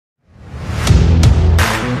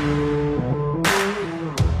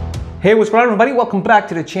Hey, what's going on, everybody? Welcome back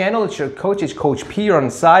to the channel. It's your coach, it's Coach P here on the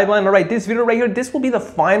sideline. All right, this video right here, this will be the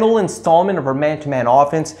final installment of our man-to-man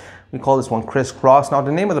offense. We call this one crisscross. Now,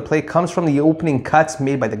 the name of the play comes from the opening cuts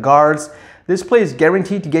made by the guards. This play is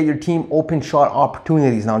guaranteed to get your team open shot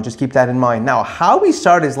opportunities. Now, just keep that in mind. Now, how we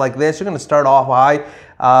start is like this. You're going to start off high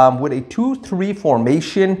with a 2-3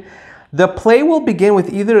 formation. The play will begin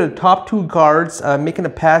with either the top two guards making a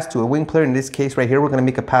pass to a wing player. In this case right here, we're going to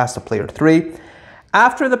make a pass to player 3.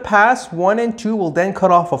 After the pass, 1 and 2 will then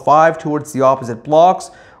cut off a 5 towards the opposite blocks.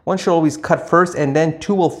 1 should always cut first, and then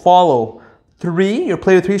 2 will follow. 3, your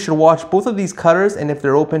player 3 should watch both of these cutters, and if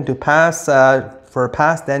they're open to pass for a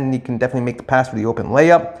pass, then you can definitely make the pass for the open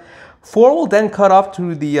layup. 4 will then cut off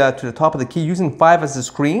to the top of the key using 5 as a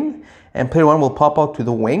screen, and player 1 will pop out to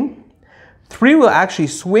the wing. 3 will actually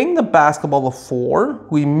swing the basketball to 4,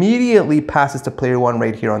 who immediately passes to player 1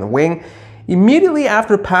 right here on the wing. Immediately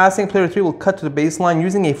after passing, player 3 will cut to the baseline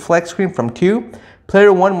using a flex screen from 2.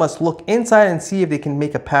 Player 1 must look inside and see if they can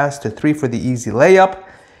make a pass to 3 for the easy layup.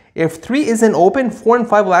 If 3 isn't open, 4 and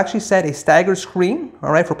 5 will actually set a stagger screen,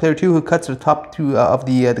 all right, for player 2 who cuts to the top of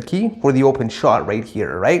the key for the open shot right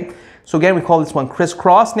here, right? So again, we call this one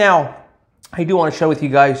crisscross. Now, I do want to share with you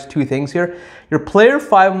guys 2 things here. Your player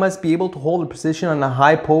 5 must be able to hold a position on the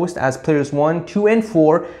high post as players 1, 2, and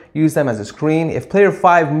 4 use them as a screen. If player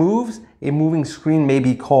 5 moves, a moving screen may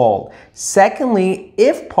be called. Secondly,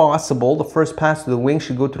 if possible, the first pass to the wing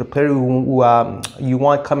should go to the player who you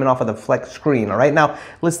want coming off of the flex screen. All right, now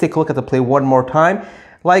let's take a look at the play one more time.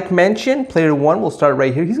 Like mentioned, player 1 will start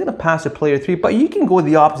right here. He's going to pass to player 3, but you can go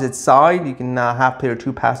the opposite side. You can have player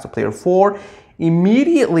 2 pass to player 4.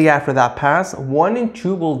 Immediately after that pass, 1 and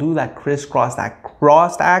 2 will do that crisscross, that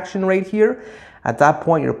crossed action right here. At that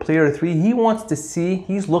point, your player 3, he wants to see,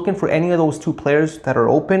 he's looking for any of those 2 players that are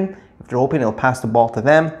open. If they're open, he'll pass the ball to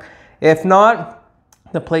them. If not,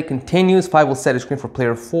 the play continues. 5 will set a screen for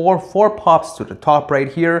player 4. 4 pops to the top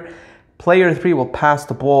right here. Player 3 will pass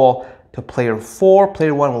the ball to player 4.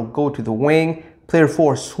 Player 1 will go to the wing. Player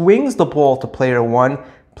 4 swings the ball to player 1.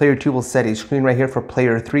 Player 2 will set a screen right here for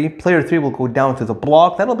player 3. Player 3 will go down to the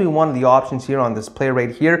block. That'll be one of the options here on this play right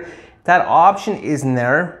here. If that option isn't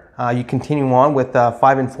there, you continue on with 5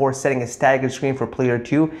 and 4 setting a staggered screen for player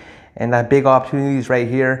 2. And that big opportunity is right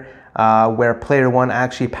here where player 1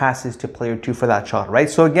 actually passes to player 2 for that shot, right?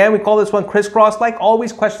 So again, we call this one crisscross. Like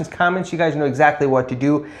always, questions, comments, you guys know exactly what to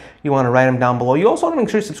do. You want to write them down below. You also want to make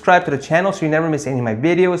sure you subscribe to the channel so you never miss any of my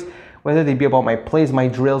videos, whether they be about my plays, my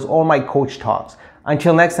drills, or my coach talks.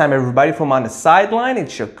 Until next time, everybody, from on the sideline,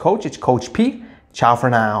 it's your coach, it's Coach P. Ciao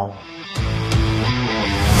for now.